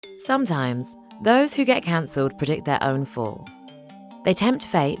Sometimes, those who get cancelled predict their own fall. They tempt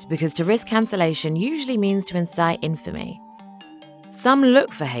fate because to risk cancellation usually means to incite infamy. Some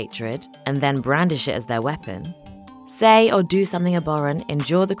look for hatred and then brandish it as their weapon. Say or do something abhorrent,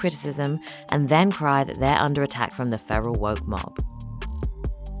 endure the criticism, and then cry that they're under attack from the feral woke mob.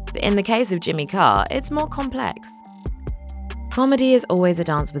 But in the case of Jimmy Carr, it's more complex. Comedy is always a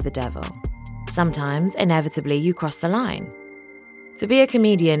dance with the devil. Sometimes, inevitably, you cross the line. To be a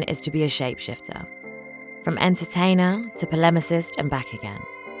comedian is to be a shapeshifter. From entertainer to polemicist and back again.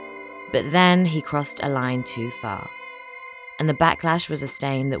 But then he crossed a line too far. And the backlash was a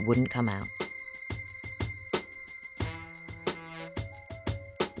stain that wouldn't come out.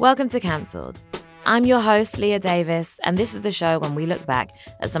 Welcome to Cancelled. I'm your host, Leah Davis, and this is the show when we look back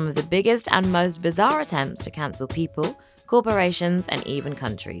at some of the biggest and most bizarre attempts to cancel people, corporations, and even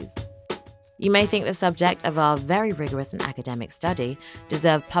countries. You may think the subject of our very rigorous and academic study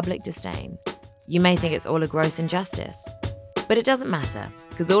deserved public disdain. You may think it's all a gross injustice. But it doesn't matter,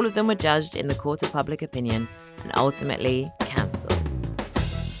 because all of them were judged in the court of public opinion and ultimately cancelled.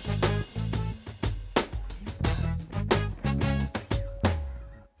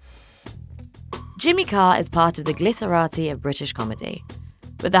 Jimmy Carr is part of the glitterati of British comedy.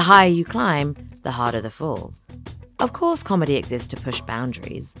 But the higher you climb, the harder the fall. Of course comedy exists to push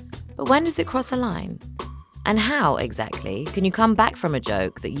boundaries, but when does it cross a line? And how, exactly, can you come back from a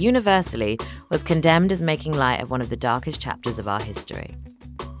joke that universally was condemned as making light of one of the darkest chapters of our history?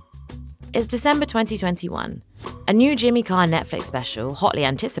 It's December 2021. A new Jimmy Carr Netflix special, hotly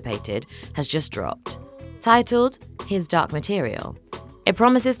anticipated, has just dropped. Titled, His Dark Material. It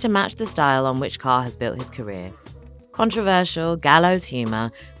promises to match the style on which Carr has built his career. Controversial, gallows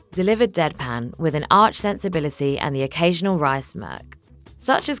humour, delivered deadpan with an arch sensibility and the occasional wry smirk.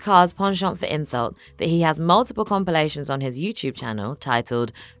 Such is Carr's penchant for insult that he has multiple compilations on his YouTube channel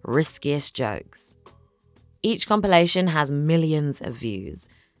titled Riskiest Jokes. Each compilation has millions of views.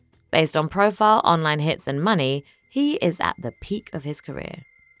 Based on profile, online hits, and money, he is at the peak of his career.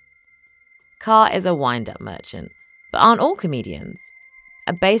 Carr is a wind-up merchant, but aren't all comedians?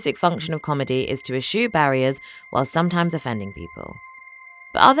 A basic function of comedy is to eschew barriers while sometimes offending people.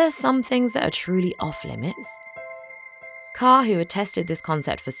 But are there some things that are truly off-limits? Carr, who had tested this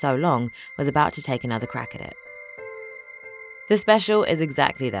concept for so long, was about to take another crack at it. The special is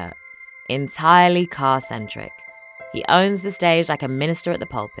exactly that, entirely Carr-centric. He owns the stage like a minister at the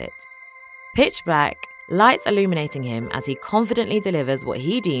pulpit. Pitch black, lights illuminating him as he confidently delivers what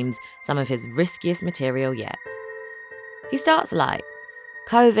he deems some of his riskiest material yet. He starts light.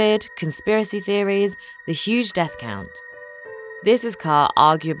 COVID, conspiracy theories, the huge death count. This is Carr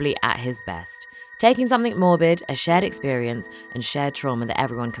arguably at his best, taking something morbid, a shared experience, and shared trauma that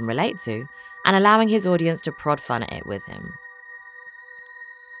everyone can relate to, and allowing his audience to prod fun at it with him.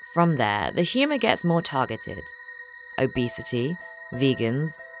 From there, the humour gets more targeted. Obesity,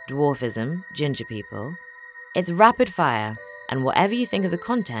 vegans, dwarfism, ginger people. It's rapid fire, and whatever you think of the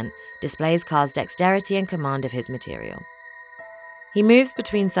content, displays Carr's dexterity and command of his material. He moves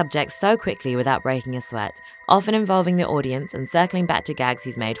between subjects so quickly without breaking a sweat, often involving the audience and circling back to gags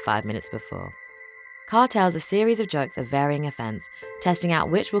he's made 5 minutes before. Carr tells a series of jokes of varying offence, testing out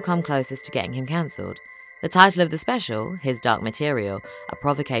which will come closest to getting him cancelled. The title of the special, His Dark Material, a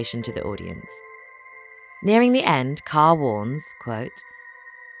provocation to the audience. Nearing the end, Carr warns, quote,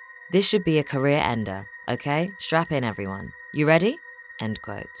 "This should be a career ender, okay? Strap in, everyone. You ready?" End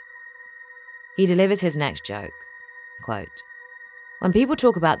quote. He delivers his next joke, quote, "When people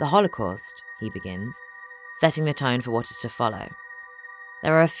talk about the Holocaust," he begins, setting the tone for what is to follow.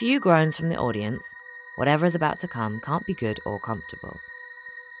 "There are a few groans from the audience. Whatever is about to come can't be good or comfortable."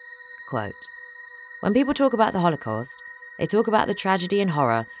 Quote, "When people talk about the Holocaust, they talk about the tragedy and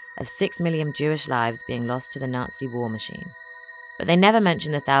horror of 6 million Jewish lives being lost to the Nazi war machine. But they never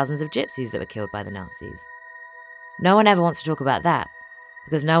mention the thousands of gypsies that were killed by the Nazis. No one ever wants to talk about that,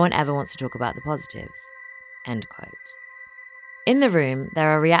 because no one ever wants to talk about the positives." End quote. In the room, there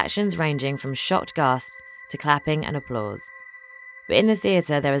are reactions ranging from shocked gasps to clapping and applause. But in the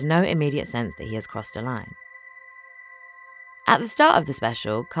theatre, there is no immediate sense that he has crossed a line. At the start of the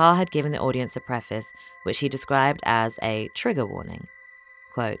special, Carr had given the audience a preface which he described as a trigger warning.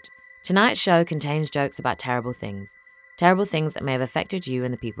 Quote, "Tonight's show contains jokes about terrible things that may have affected you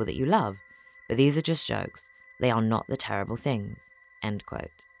and the people that you love. But these are just jokes. They are not the terrible things." End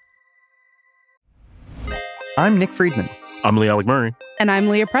quote. I'm Nick Friedman. I'm Lee Alec Murray. And I'm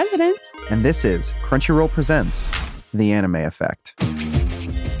Leah President. And this is Crunchyroll Presents The Anime Effect.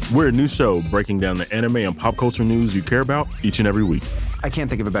 We're a new show breaking down the anime and pop culture news you care about each and every week. I can't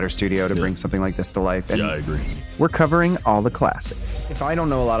think of a better studio to bring something like this to life. And I agree. we're covering all the classics. If I don't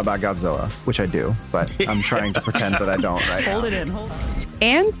know a lot about Godzilla, which I do, but I'm trying to pretend that I don't right now. Hold it in.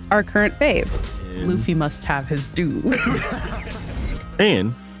 And our current faves. Luffy must have his due.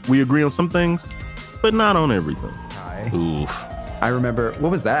 And we agree on some things, but not on everything. Oof. I remember,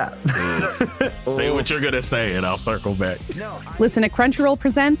 what was that? Say what you're going to say, and I'll circle back. Listen to Crunchyroll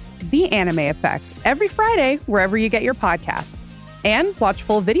Presents The Anime Effect every Friday, wherever you get your podcasts. And watch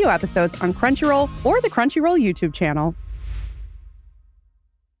full video episodes on Crunchyroll or the Crunchyroll YouTube channel.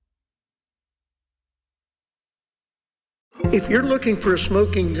 If you're looking for a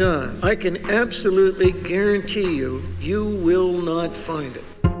smoking gun, I can absolutely guarantee you, you will not find it.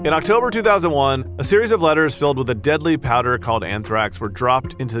 In October 2001, a series of letters filled with a deadly powder called anthrax were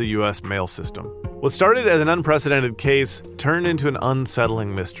dropped into the U.S. mail system. What started as an unprecedented case turned into an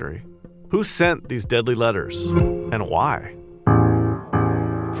unsettling mystery. Who sent these deadly letters? And why?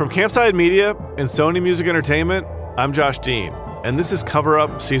 From Campside Media and Sony Music Entertainment, I'm Josh Dean, and this is Cover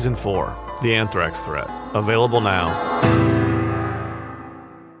Up Season 4, The Anthrax Threat. Available now.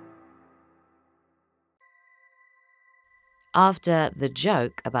 After the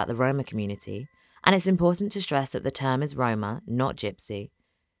joke about the Roma community, and it's important to stress that the term is Roma, not Gypsy,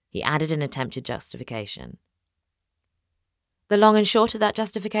 he added an attempted justification. The long and short of that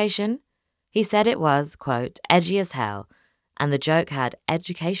justification? He said it was, quote, edgy as hell, and the joke had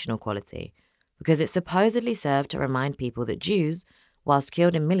educational quality because it supposedly served to remind people that Jews, whilst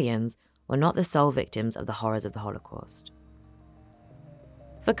killed in millions, were not the sole victims of the horrors of the Holocaust.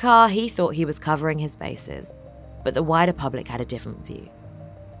 For Carr, he thought he was covering his bases, but the wider public had a different view.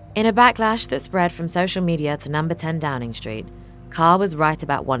 In a backlash that spread from social media to number 10 Downing Street, Carr was right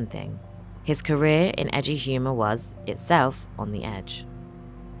about one thing. His career in edgy humour was, itself, on the edge.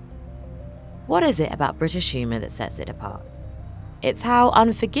 What is it about British humour that sets it apart? It's how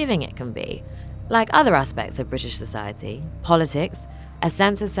unforgiving it can be. Like other aspects of British society, politics, a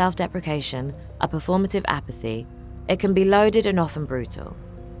sense of self-deprecation, a performative apathy, it can be loaded and often brutal.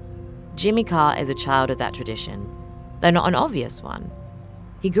 Jimmy Carr is a child of that tradition, though not an obvious one.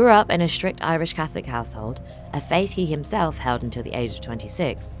 He grew up in a strict Irish Catholic household, a faith he himself held until the age of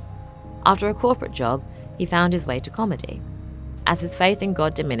 26. After a corporate job, he found his way to comedy. As his faith in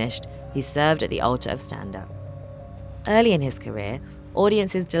God diminished, he served at the altar of stand-up. Early in his career,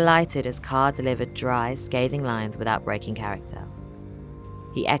 audiences delighted as Carr delivered dry, scathing lines without breaking character.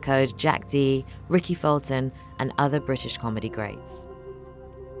 He echoed Jack Dee, Ricky Fulton, and other British comedy greats.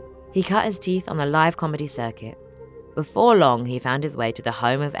 He cut his teeth on the live comedy circuit. Before long, he found his way to the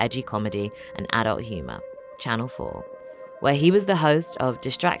home of edgy comedy and adult humour, Channel 4, where he was the host of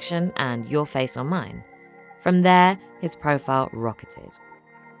Distraction and Your Face or Mine. From there, his profile rocketed.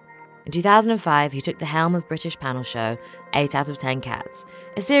 In 2005, he took the helm of British panel show 8 out of 10 Cats,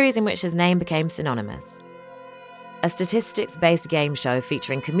 a series in which his name became synonymous. A statistics-based game show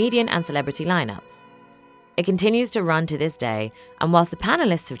featuring comedian and celebrity lineups. It continues to run to this day, and whilst the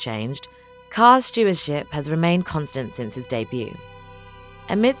panellists have changed, Carr's stewardship has remained constant since his debut.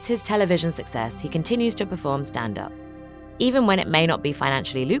 Amidst his television success, he continues to perform stand-up. Even when it may not be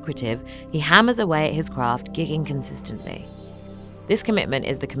financially lucrative, he hammers away at his craft, gigging consistently. This commitment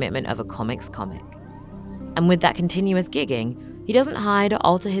is the commitment of a comic's comic. And with that continuous gigging, he doesn't hide or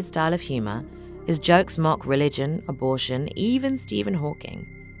alter his style of humour. His jokes mock religion, abortion, even Stephen Hawking.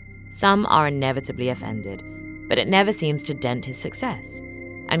 Some are inevitably offended, but it never seems to dent his success.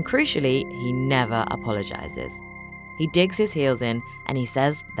 And crucially, he never apologizes. He digs his heels in and he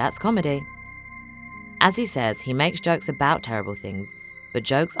says that's comedy. As he says, he makes jokes about terrible things, but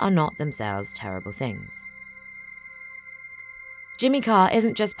jokes are not themselves terrible things. Jimmy Carr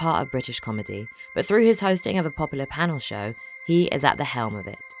isn't just part of British comedy, but through his hosting of a popular panel show, he is at the helm of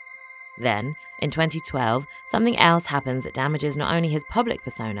it. Then, in 2012, something else happens that damages not only his public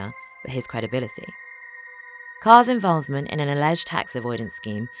persona, but his credibility. Carr's involvement in an alleged tax avoidance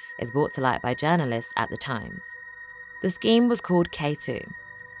scheme is brought to light by journalists at The Times. The scheme was called K2.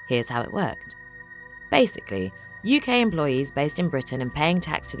 Here's how it worked. Basically, UK employees based in Britain and paying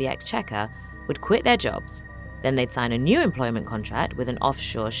tax to the Exchequer would quit their jobs. Then they'd sign a new employment contract with an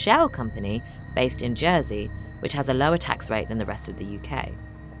offshore shell company based in Jersey, which has a lower tax rate than the rest of the UK.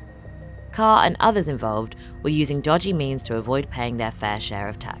 Carr and others involved were using dodgy means to avoid paying their fair share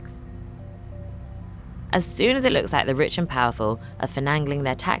of tax. As soon as it looks like the rich and powerful are finagling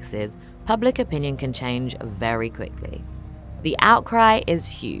their taxes, public opinion can change very quickly. The outcry is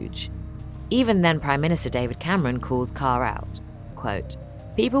huge. Even then, Prime Minister David Cameron calls Carr out. Quote,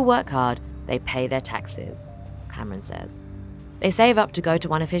 "People work hard, they pay their taxes," Cameron says. They save up to go to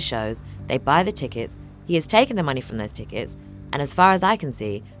one of his shows, they buy the tickets, he has taken the money from those tickets, and as far as I can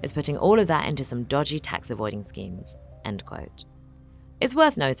see, is putting all of that into some dodgy tax avoiding schemes, end quote. It's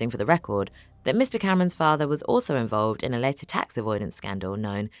worth noting for the record that Mr. Cameron's father was also involved in a later tax avoidance scandal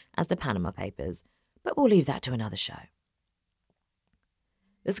known as the Panama Papers, but we'll leave that to another show.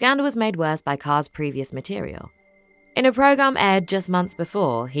 The scandal was made worse by Carr's previous material. In a program aired just months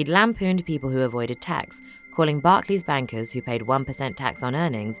before, he'd lampooned people who avoided tax, calling Barclays bankers who paid 1% tax on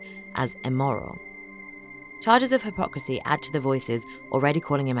earnings as immoral. Charges of hypocrisy add to the voices already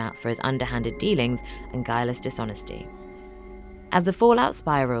calling him out for his underhanded dealings and guileless dishonesty. As the fallout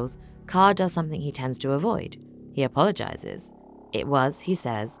spirals, Carr does something he tends to avoid. He apologizes. It was, he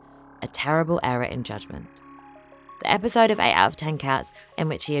says, a terrible error in judgment. The episode of 8 out of 10 Cats in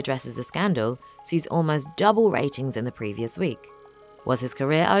which he addresses the scandal sees almost double ratings in the previous week. Was his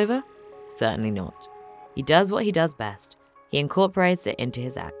career over? Certainly not. He does what he does best. He incorporates it into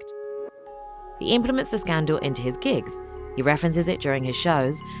his act. He implements the scandal into his gigs. He references it during his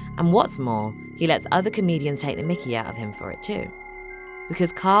shows, and what's more, he lets other comedians take the mickey out of him for it too.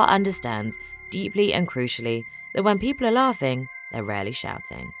 Because Carr understands, deeply and crucially, that when people are laughing, they're rarely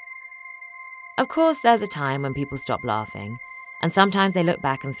shouting. Of course, there's a time when people stop laughing, and sometimes they look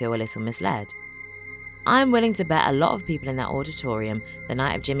back and feel a little misled. I'm willing to bet a lot of people in that auditorium the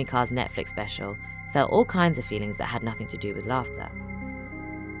night of Jimmy Carr's Netflix special felt all kinds of feelings that had nothing to do with laughter.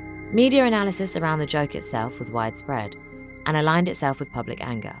 Media analysis around the joke itself was widespread, and aligned itself with public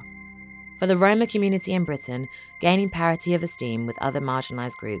anger. For the Roma community in Britain, gaining parity of esteem with other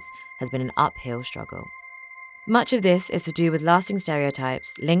marginalised groups has been an uphill struggle. Much of this is to do with lasting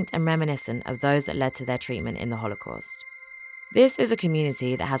stereotypes linked and reminiscent of those that led to their treatment in the Holocaust. This is a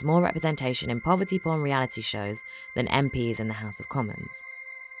community that has more representation in poverty-porn reality shows than MPs in the House of Commons.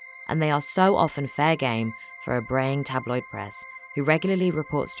 And they are so often fair game for a braying tabloid press who regularly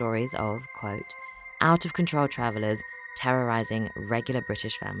report stories of, quote, out-of-control travellers terrorising regular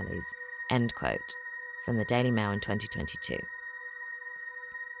British families, end quote, from the Daily Mail in 2022.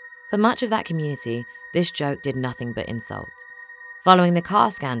 For much of that community, this joke did nothing but insult. Following the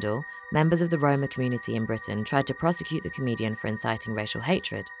Carr scandal, members of the Roma community in Britain tried to prosecute the comedian for inciting racial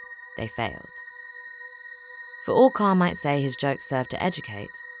hatred. They failed. For all Carr might say his jokes served to educate,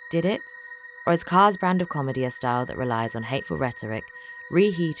 did it? Or is Carr's brand of comedy a style that relies on hateful rhetoric,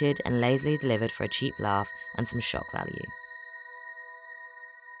 reheated and lazily delivered for a cheap laugh and some shock value?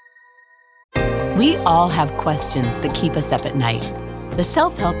 We all have questions that keep us up at night. The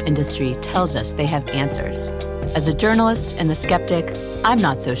self-help industry tells us they have answers. As a journalist and a skeptic, I'm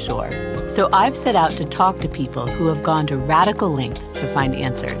not so sure. So I've set out to talk to people who have gone to radical lengths to find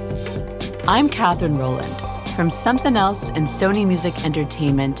answers. I'm Catherine Rowland. From Something Else and Sony Music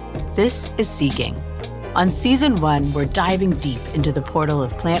Entertainment, this is Seeking. On Season 1, we're diving deep into the portal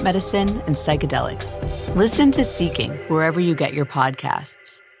of plant medicine and psychedelics. Listen to Seeking wherever you get your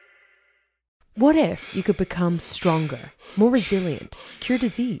podcasts. What if you could become stronger, more resilient, cure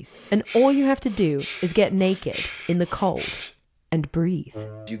disease, and all you have to do is get naked in the cold and breathe?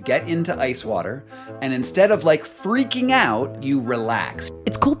 You get into ice water, and instead of freaking out, you relax.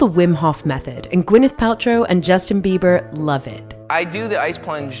 It's called the Wim Hof method, and Gwyneth Paltrow and Justin Bieber love it. I do the ice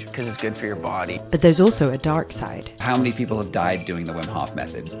plunge because it's good for your body. But there's also a dark side. How many people have died doing the Wim Hof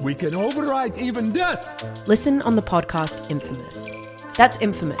method? We can override even death. Listen on the podcast Infamous. That's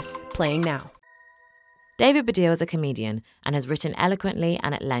Infamous, playing now. David Baddiel is a comedian and has written eloquently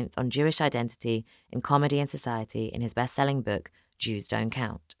and at length on Jewish identity in comedy and society in his best-selling book, Jews Don't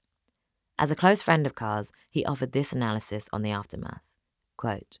Count. As a close friend of Carr's, he offered this analysis on the aftermath.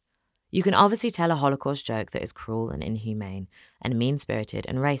 Quote, you can obviously tell a Holocaust joke that is cruel and inhumane and mean-spirited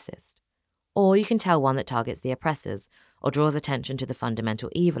and racist. Or you can tell one that targets the oppressors or draws attention to the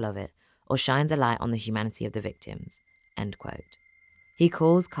fundamental evil of it or shines a light on the humanity of the victims. End quote. He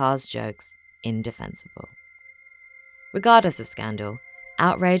calls Carr's jokes indefensible. Regardless of scandal,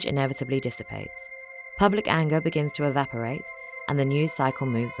 outrage inevitably dissipates. Public anger begins to evaporate, and the news cycle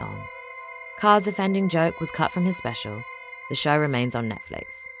moves on. Carr's offending joke was cut from his special. The show remains on Netflix.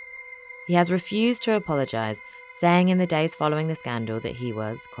 He has refused to apologize, saying in the days following the scandal that he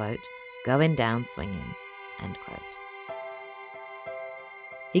was, quote, going down swinging, end quote.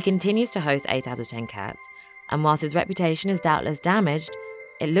 He continues to host 8 out of 10 Cats, and whilst his reputation is doubtless damaged,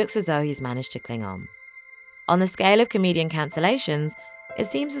 it looks as though he's managed to cling on. On the scale of comedian cancellations, it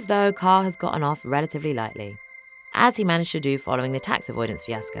seems as though Carr has gotten off relatively lightly. As he managed to do following the tax avoidance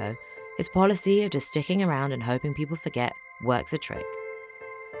fiasco, his policy of just sticking around and hoping people forget works a trick.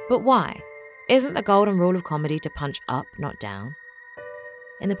 But why? Isn't the golden rule of comedy to punch up, not down?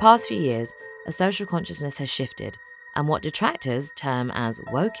 In the past few years, a social consciousness has shifted, and what detractors term as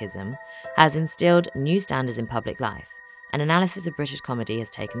wokeism has instilled new standards in public life, an analysis of British comedy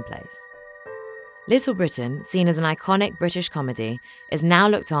has taken place. Little Britain, seen as an iconic British comedy, is now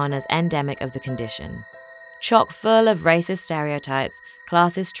looked on as endemic of the condition. Chock full of racist stereotypes,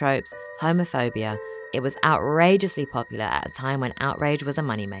 classist tropes, homophobia, it was outrageously popular at a time when outrage was a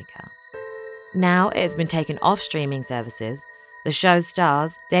moneymaker. Now it has been taken off streaming services. The show's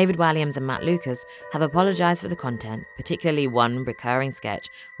stars, David Walliams and Matt Lucas, have apologised for the content, particularly one recurring sketch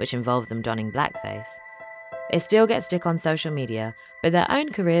which involved them donning blackface. They still get stick on social media, but their own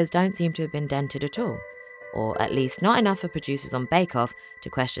careers don't seem to have been dented at all, or at least not enough for producers on Bake Off to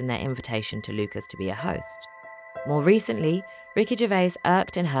question their invitation to Lucas to be a host. More recently, Ricky Gervais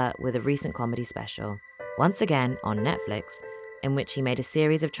irked and hurt with a recent comedy special, once again on Netflix, in which he made a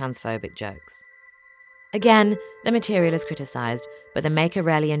series of transphobic jokes. Again, the material is criticised, but the maker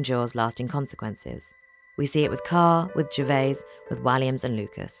rarely endures lasting consequences. We see it with Carr, with Gervais, with Walliams and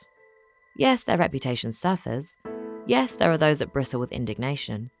Lucas. Yes, their reputation suffers. Yes, there are those that bristle with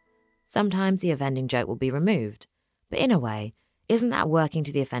indignation. Sometimes the offending joke will be removed, but in a way, isn't that working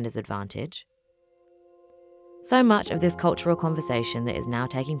to the offender's advantage? So much of this cultural conversation that is now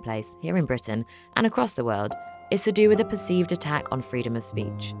taking place here in Britain and across the world is to do with a perceived attack on freedom of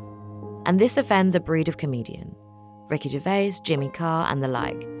speech. And this offends a breed of comedian, Ricky Gervais, Jimmy Carr and the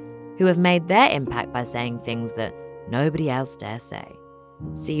like, who have made their impact by saying things that nobody else dare say.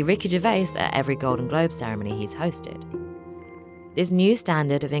 See Ricky Gervais at every Golden Globe ceremony he's hosted. This new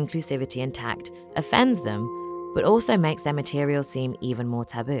standard of inclusivity and tact offends them, but also makes their material seem even more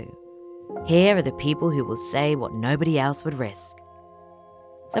taboo. Here are the people who will say what nobody else would risk.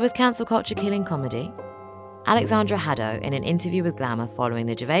 So is cancel culture killing comedy? Alexandra Haddow, in an interview with Glamour following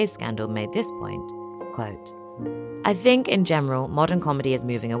the Gervais scandal, made this point, quote, "I think, in general, modern comedy is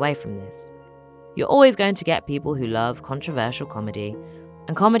moving away from this. You're always going to get people who love controversial comedy,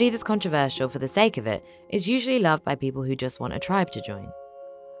 and comedy that's controversial for the sake of it is usually loved by people who just want a tribe to join.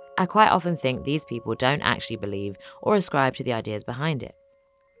 I quite often think these people don't actually believe or ascribe to the ideas behind it.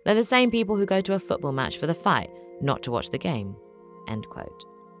 They're the same people who go to a football match for the fight, not to watch the game." End quote.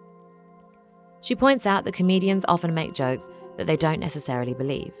 She points out that comedians often make jokes that they don't necessarily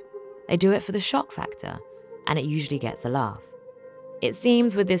believe. They do it for the shock factor, and it usually gets a laugh. It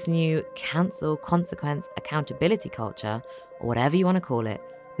seems with this new cancel, consequence, accountability culture, or whatever you want to call it,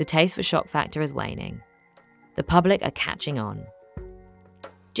 the taste for shock factor is waning. The public are catching on.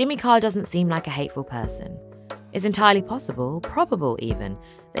 Jimmy Carr doesn't seem like a hateful person. It's entirely possible, probable even,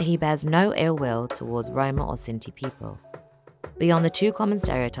 that he bears no ill will towards Roma or Sinti people, beyond the two common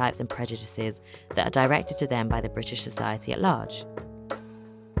stereotypes and prejudices that are directed to them by the British society at large.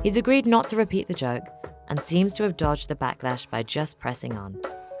 He's agreed not to repeat the joke and seems to have dodged the backlash by just pressing on.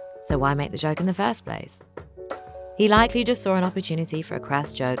 So why make the joke in the first place? He likely just saw an opportunity for a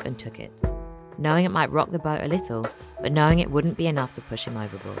crass joke and took it, knowing it might rock the boat a little, but knowing it wouldn't be enough to push him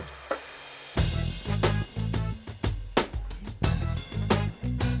overboard.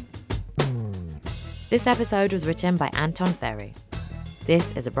 This episode was written by Anton Ferry.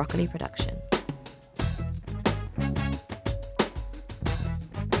 This is a Broccoli production.